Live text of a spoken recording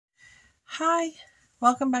Hi,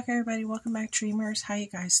 welcome back everybody. Welcome back dreamers. How you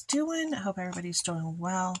guys doing? I hope everybody's doing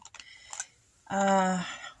well.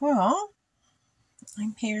 Well,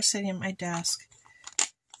 I'm here sitting at my desk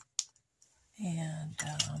and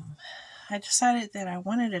I decided that I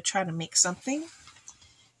wanted to try to make something.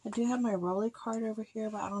 I do have my rolly card over here,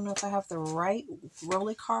 but I don't know if I have the right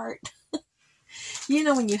rolly card. You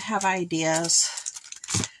know when you have ideas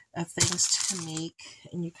of things to make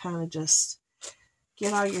and you kind of just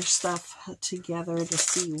get all your stuff together to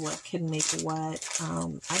see what can make what.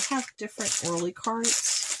 I have different rolly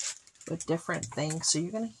cards with different things, so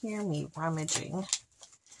you're going to hear me rummaging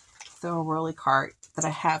through a rolly card that I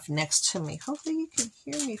have next to me. Hopefully you can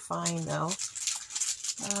hear me fine though.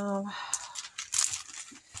 I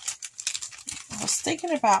was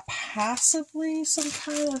thinking about possibly some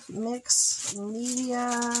kind of mixed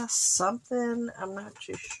media, something. I'm not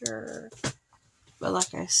too sure. But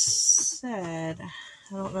like I said,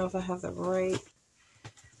 I don't know if I have the right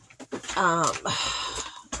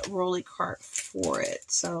rolly cart for it.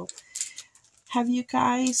 So, have you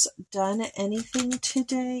guys done anything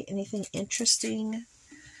today? Anything interesting?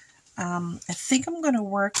 I think I'm going to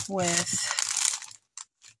work with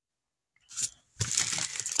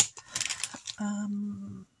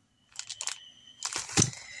I'm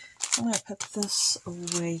going to put this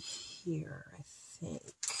away here, I think.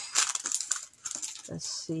 Let's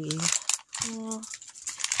see. Well,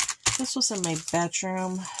 this was in my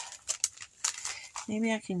bedroom.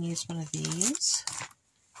 Maybe I can use one of these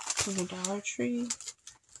from the Dollar Tree.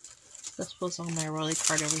 This was on my rolly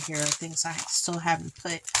card over here. Things I still haven't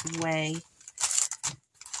put away.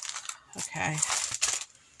 Okay.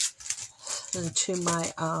 Into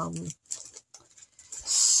my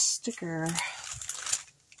sticker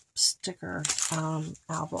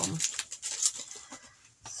album.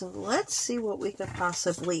 So let's see what we could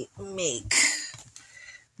possibly make.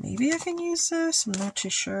 Maybe I can use this. I'm not too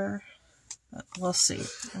sure. But we'll see.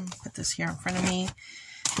 I'm going to put this here in front of me.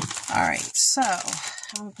 Alright, so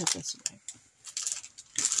I'm going to put this away.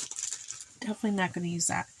 Definitely not going to use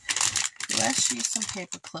that. Let's use some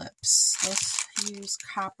paper clips. Let's use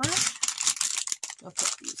copper. I'll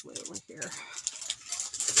put these way over here.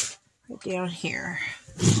 Right down here.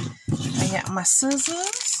 I got my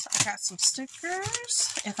scissors. I got some stickers.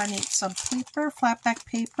 If I need some paper, flat back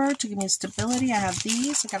paper to give me stability, I have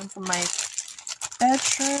these. I got them from my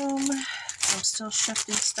bedroom. I'm still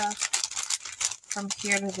shifting stuff from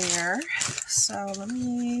here to there. So let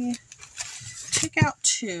me take out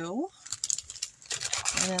two.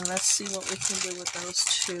 And then let's see what we can do with those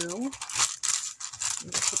two. I'm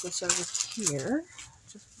going to put this over here,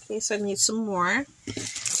 just in case I need some more.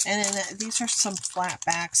 And then these are some flat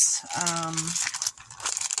backs.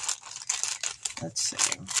 Let's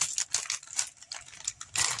see.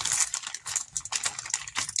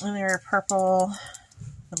 And they're purple.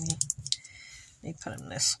 Let me put them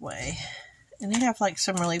this way. And they have like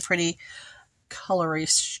some really pretty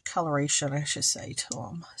coloration, I should say, to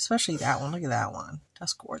them. Especially that one. Look at that one.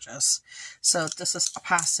 That's gorgeous. So this is a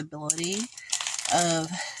possibility of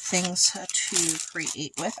things to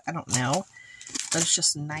create with. I don't know. But it's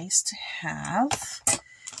just nice to have.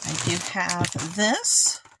 I do have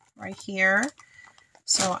this right here.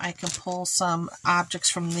 So I can pull some objects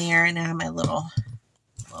from there. And I have my little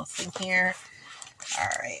thing here.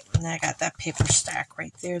 Alright, and I got that paper stack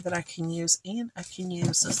right there that I can use. And I can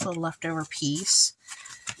use this little leftover piece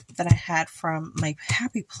that I had from my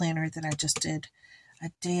happy planner that I just did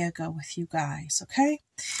a day ago with you guys. Okay?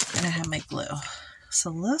 And I have my glue. So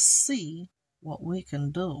let's see what we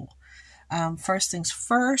can do. First things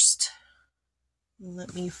first,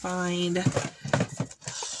 let me find, I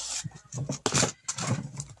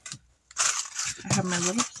have my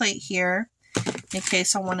little plate here in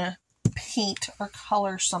case I want to paint or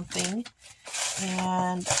color something.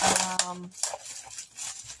 And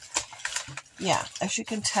yeah, as you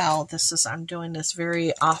can tell, I'm doing this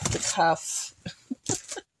very off the cuff.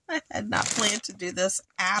 I had not planned to do this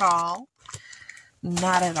at all.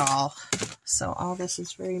 Not at all. So all this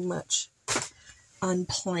is very much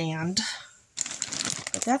unplanned.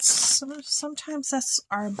 But sometimes that's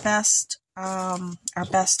our best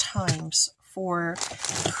times for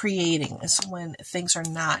creating, is when things are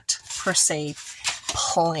not per se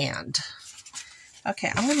planned.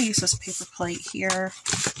 Okay, I'm going to use this paper plate here,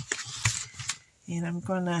 and I'm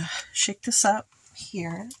going to shake this up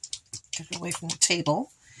here, get it away from the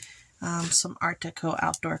table. Some Art Deco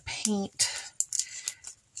outdoor paint,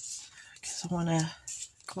 because I want to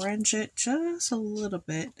grunge it just a little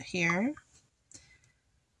bit here.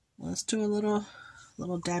 Let's do a little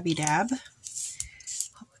dabby dab.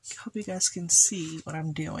 Hope you guys can see what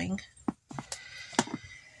I'm doing.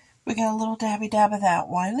 We got a little dabby dab of that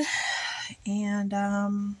one. And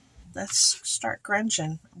let's start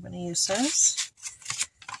grunging. I'm going to use this.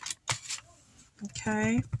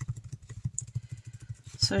 Okay.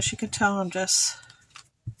 So as you can tell, I'm just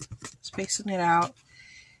spacing it out.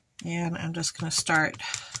 And I'm just going to start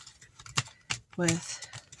with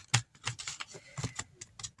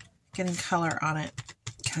getting color on it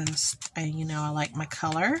because I like my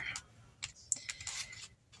color.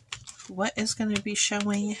 What is going to be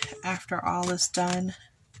showing after all is done?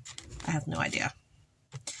 I have no idea.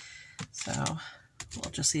 So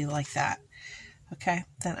we'll just leave it like that. Okay,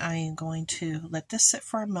 then I am going to let this sit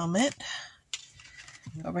for a moment.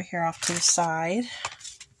 Over here off to the side.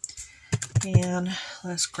 And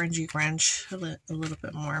let's grungy grunge a little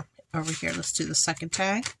bit more. Over here, let's do the second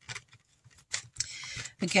tag.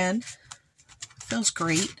 Again, feels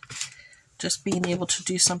great. Just being able to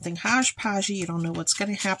do something hodgepodgey. You don't know what's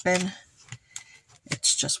going to happen.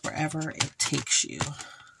 It's just wherever it takes you.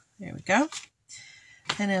 There we go.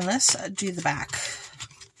 And then let's do the back.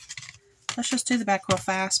 Let's just do the back real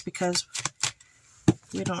fast because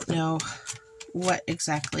we don't know what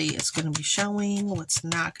exactly is going to be showing, what's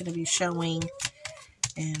not going to be showing,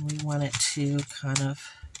 and we want it to kind of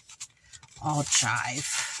all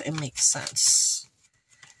jive and make sense.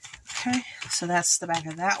 Okay, so that's the back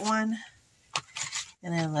of that one.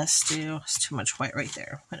 And then let's do, it's too much white right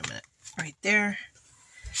there. Wait a minute, right there.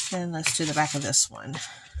 And let's do the back of this one.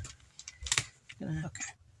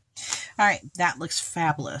 Okay. All right, that looks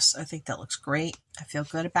fabulous. I think that looks great. I feel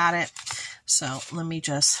good about it. So let me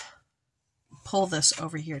just pull this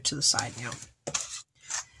over here to the side now.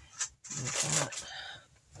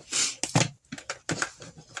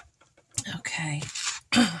 Okay.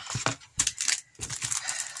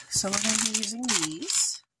 So we're going to be using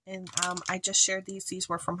these. And I just shared these. These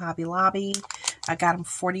were from Hobby Lobby. I got them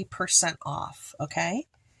 40% off. Okay.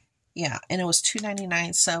 Yeah. And it was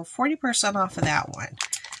 $2.99. So 40% off of that one.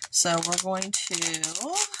 So we're going to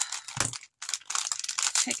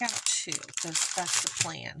take out two because that's the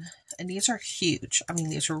plan. And these are huge. I mean,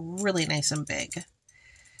 these are really nice and big.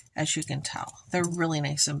 As you can tell, they're really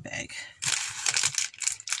nice and big.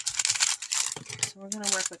 So we're going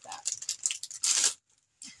to work with that.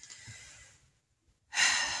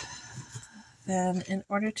 Then in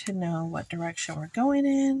order to know what direction we're going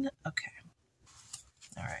in, okay.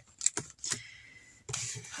 All right.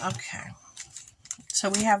 Okay. So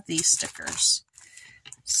we have these stickers.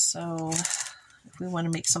 So if we want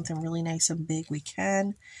to make something really nice and big, we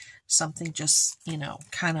can. Something just,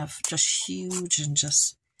 kind of just huge and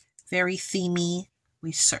just very themey.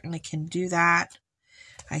 We certainly can do that.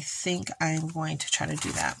 I think I'm going to try to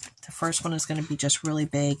do that. The first one is going to be just really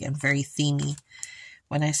big and very themey.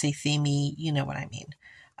 When I say themey, you know what I mean.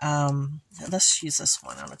 Let's use this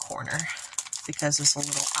one on the corner because it's a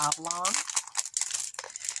little oblong.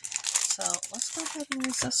 So let's go ahead and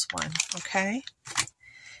use this one, okay?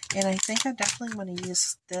 And I think I definitely want to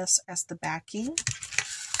use this as the backing.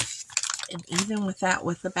 And even with that,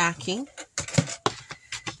 with the backing,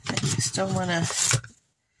 I still want to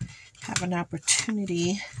have an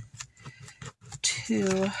opportunity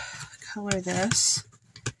to color this.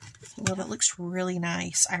 Well, that looks really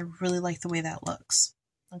nice. I really like the way that looks.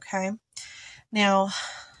 Okay. Now,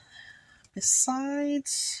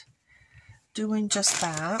 besides doing just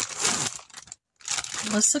that,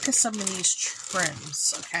 let's look at some of these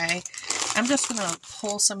trims, okay? I'm just going to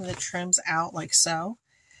pull some of the trims out like so.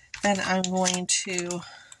 Then I'm going to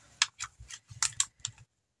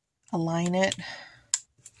align it.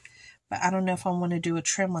 But I don't know if I want to do a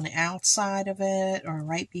trim on the outside of it or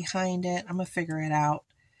right behind it. I'm going to figure it out.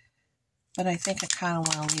 But I think I kind of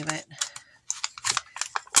want to leave it.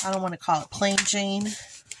 I don't want to call it plain Jane,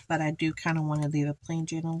 but I do kind of want to leave it plain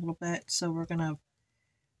Jane a little bit. So we're going to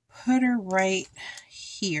put her right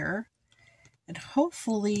here. And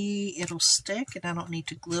hopefully it'll stick and I don't need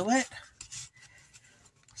to glue it.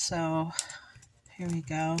 So here we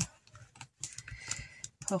go.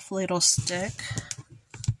 Hopefully it'll stick.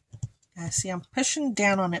 See, I'm pushing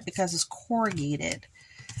down on it because it's corrugated.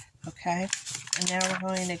 Okay. And now we're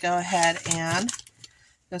going to go ahead and,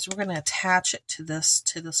 because we're going to attach it to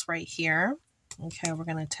this right here. Okay, we're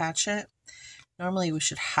going to attach it. Normally we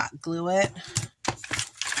should hot glue it.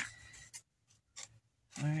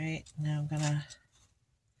 All right, now I'm going to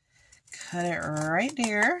cut it right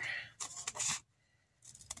there.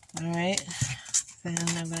 All right, then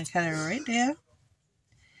I'm going to cut it right there.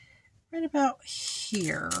 Right about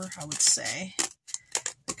here, I would say.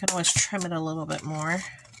 We can always trim it a little bit more.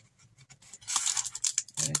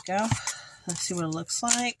 There we go. Let's see what it looks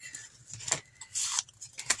like.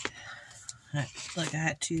 Look, I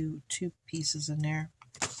had two pieces in there.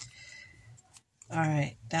 All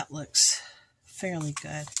right, that looks fairly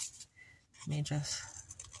good. Let me just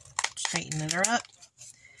straighten it up.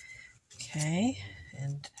 Okay,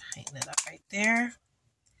 and tighten it up right there.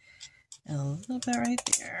 And a little bit right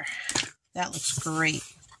there. That looks great.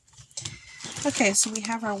 Okay, so we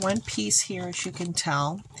have our one piece here, as you can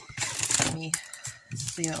tell. Let me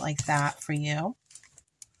do it like that for you.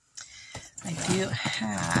 I do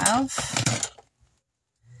have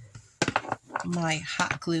my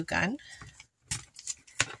hot glue gun.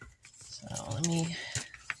 So let me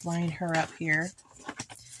line her up here.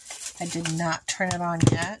 I did not turn it on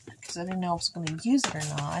yet because I didn't know if I was going to use it or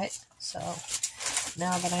not. So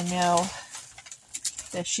now that I know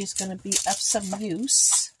that she's going to be of some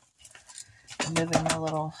use, I'm moving my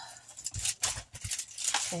little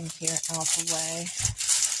thing here out of the way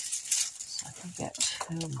so I can get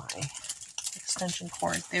to my extension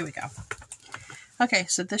cord. There we go. Okay,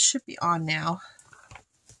 so this should be on now.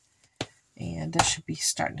 And this should be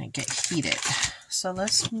starting to get heated. So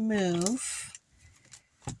let's move.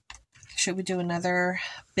 Should we do another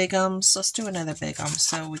bigums? Let's do another bigum.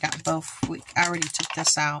 So we got both. I already took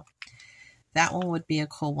this out. That one would be a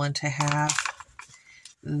cool one to have.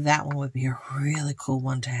 That one would be a really cool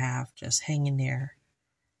one to have, just hanging there.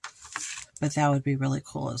 But that would be really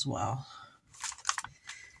cool as well.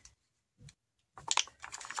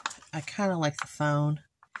 I kind of like the phone.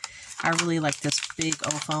 I really like this big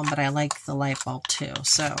old phone, but I like the light bulb too.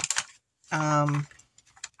 So, I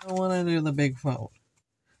want to do the big phone.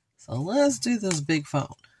 So let's do this big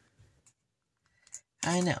phone.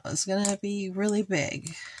 I know it's going to be really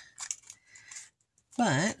big,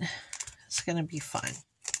 but it's going to be fun.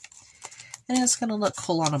 And it's going to look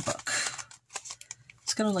cool on a book.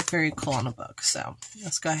 It's going to look very cool on a book. So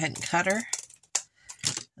let's go ahead and cut her.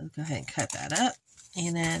 Let's go ahead and cut that up.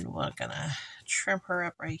 And then we're going to trim her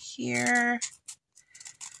up right here.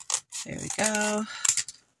 There we go.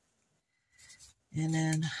 And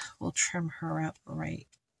then we'll trim her up right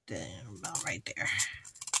there, about right there.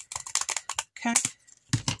 Okay.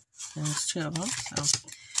 And there's two of them. So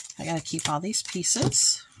I got to keep all these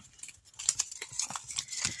pieces,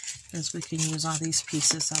 because we can use all these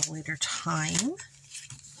pieces at a later time.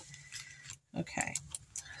 Okay.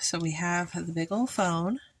 So we have the big old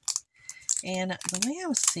phone. And the way I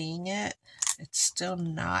was seeing it, it's still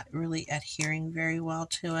not really adhering very well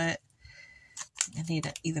to it. I need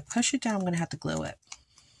to either push it down. I'm going to have to glue it.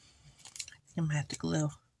 I'm going to have to glue.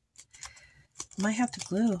 I might have to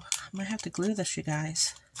glue. I might have to glue this, you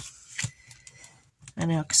guys. I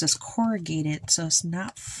know, because it's corrugated, so it's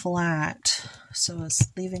not flat. So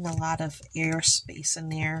it's leaving a lot of air space in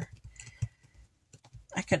there.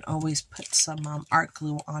 I can always put some art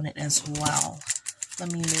glue on it as well.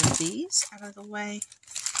 Let me move these out of the way.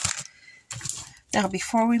 Now,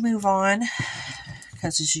 before we move on,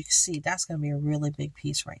 because as you can see, that's going to be a really big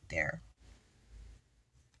piece right there.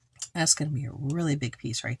 That's going to be a really big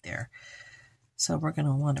piece right there. So we're going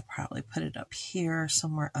to want to probably put it up here,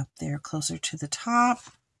 somewhere up there, closer to the top.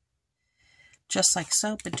 Just like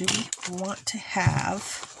so. But do we want to have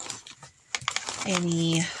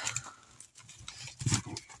anything,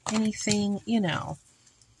 you know,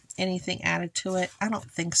 anything added to it? I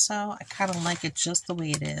don't think so. I kind of like it just the way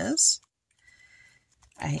it is.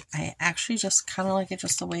 I actually just kind of like it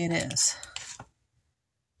just the way it is.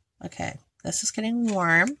 Okay, this is getting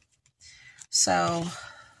warm. So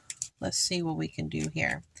let's see what we can do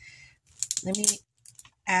here. Let me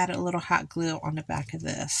add a little hot glue on the back of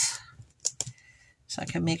this, so I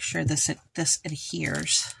can make sure this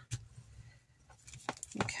adheres.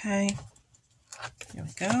 Okay, here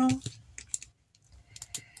we go.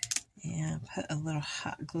 And put a little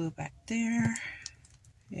hot glue back there.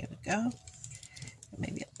 There we go.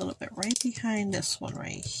 Maybe a little bit right behind this one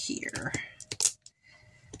right here.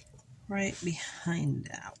 Right behind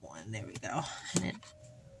that one. There we go. And then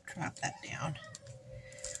drop that down.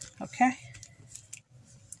 Okay.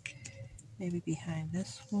 Maybe behind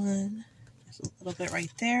this one. Just a little bit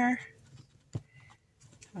right there.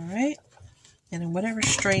 Alright. And then whatever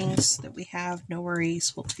strings that we have, no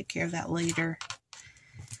worries. We'll take care of that later.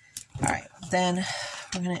 Alright. Then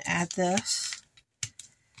we're going to add this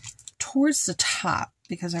towards the top,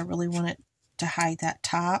 because I really want it to hide that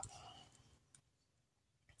top.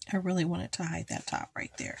 I really want it to hide that top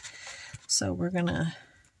right there. So we're gonna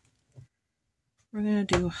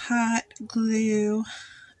do hot glue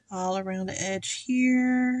all around the edge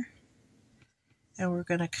here. And we're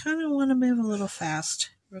gonna kind of want to move a little fast.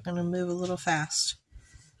 We're gonna move a little fast.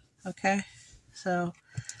 Okay, so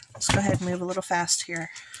let's go ahead and move a little fast here.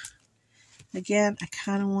 Again, I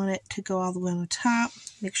kind of want it to go all the way on the top.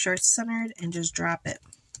 Make sure it's centered and just drop it.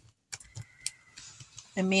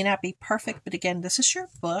 It may not be perfect, but again, this is your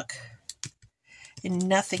book. And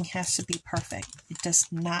nothing has to be perfect. It does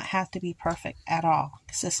not have to be perfect at all,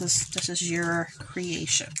 because this is your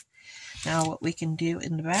creation. Now what we can do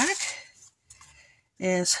in the back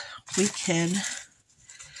is we can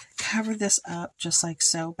cover this up just like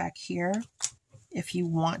so back here. If you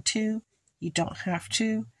want to, you don't have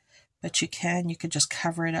to, but you can. You could just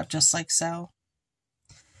cover it up just like so.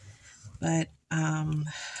 But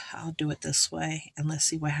I'll do it this way, and let's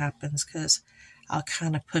see what happens, because I'll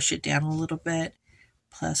kind of push it down a little bit.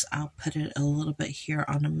 Plus, I'll put it a little bit here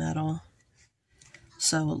on the metal.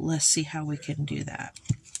 So let's see how we can do that.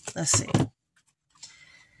 Let's see.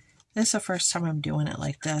 This is the first time I'm doing it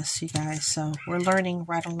like this, you guys. So we're learning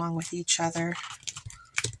right along with each other.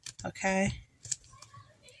 Okay.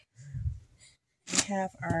 We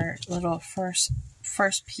have our little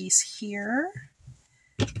first piece here.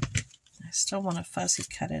 I still want to fussy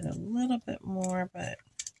cut it a little bit more, but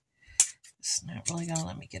it's not really going to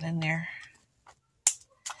let me get in there.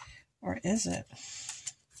 Or is it?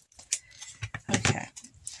 Okay.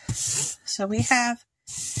 So we have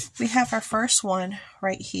our first one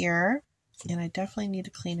right here, and I definitely need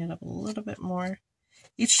to clean it up a little bit more.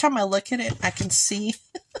 Each time I look at it, I can see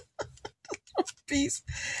the piece.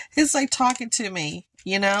 It's like talking to me,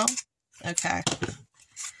 you know? Okay.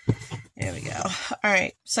 There we go. All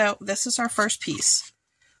right. So this is our first piece.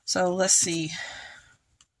 So let's see.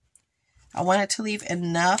 I wanted to leave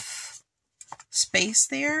enough space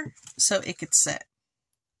there so it could sit.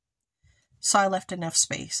 So I left enough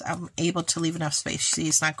space. I'm able to leave enough space. See,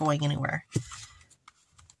 it's not going anywhere.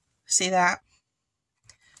 See that?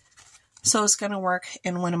 So it's going to work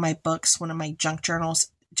in one of my books, one of my junk journals.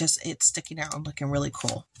 Just it's sticking out and looking really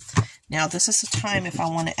cool. Now this is the time if I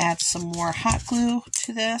want to add some more hot glue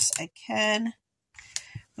to this, I can,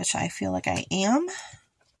 which I feel like I am.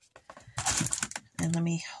 And let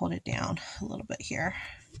me hold it down a little bit here.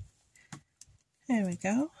 There we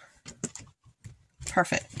go.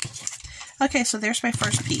 Perfect. Okay, so there's my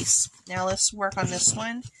first piece. Now let's work on this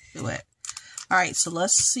one. Do it. All right, so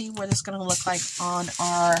let's see what it's going to look like on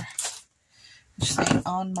our,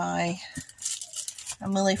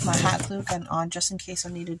 I'm going to leave my hot glue gun on just in case I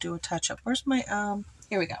need to do a touch-up. Where's my,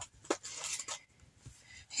 here we go.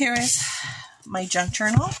 Here is my junk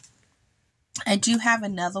journal. I do have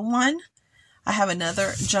another one. I have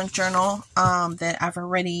another junk journal that I've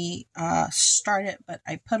already started, but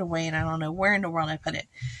I put away, and I don't know where in the world I put it.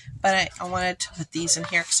 But I wanted to put these in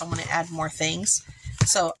here because I want to add more things.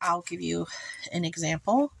 So I'll give you an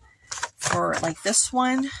example. For like this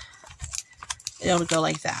one, it'll go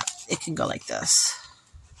like that. It can go like this.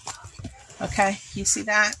 Okay, you see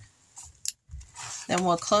that? Then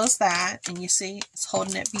we'll close that, and you see it's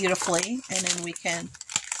holding it beautifully. And then we can,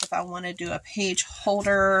 if I want to do a page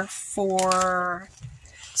holder for,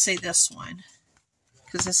 say, this one,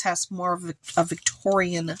 because this has more of a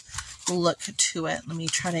Victorian look to it. Let me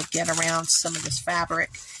try to get around some of this fabric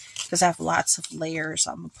because I have lots of layers.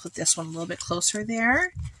 I'm going to put this one a little bit closer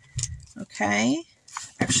there. Okay.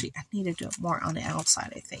 Actually, I need to do it more on the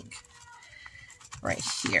outside, I think. Right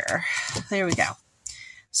here. There we go.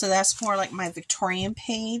 So that's more like my Victorian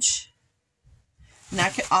page. And I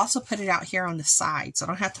could also put it out here on the sides. I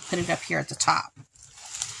don't have to put it up here at the top.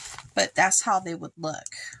 But that's how they would look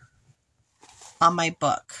on my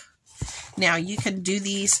book. Now, you can do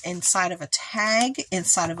these inside of a tag,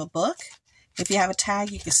 inside of a book. If you have a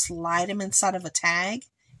tag, you can slide them inside of a tag.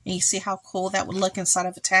 And you see how cool that would look inside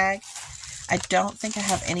of a tag? I don't think I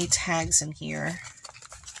have any tags in here.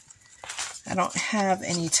 I don't have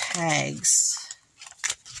any tags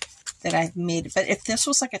that I've made. But if this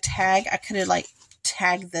was like a tag, I could have like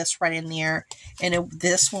tagged this right in there. And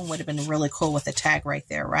this one would have been really cool with a tag right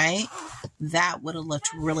there, right? That would have looked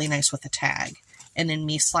really nice with a tag. And then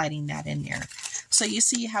me sliding that in there. So you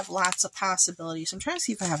see you have lots of possibilities. I'm trying to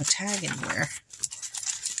see if I have a tag anywhere.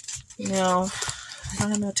 No, I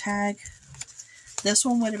don't have no tag. This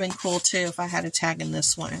one would have been cool too if I had a tag in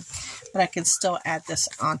this one. But I can still add this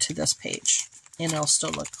onto this page. And it'll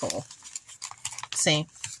still look cool. See?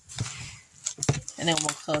 And then we'll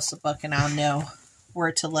close the book and I'll know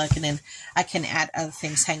where to look. And then I can add other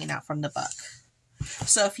things hanging out from the book.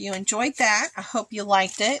 So if you enjoyed that, I hope you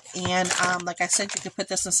liked it. And like I said, you can put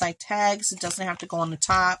this inside tags. It doesn't have to go on the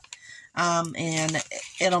top. And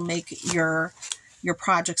it'll make your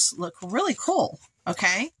projects look really cool.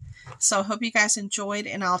 Okay? So I hope you guys enjoyed,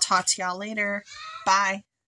 and I'll talk to y'all later. Bye.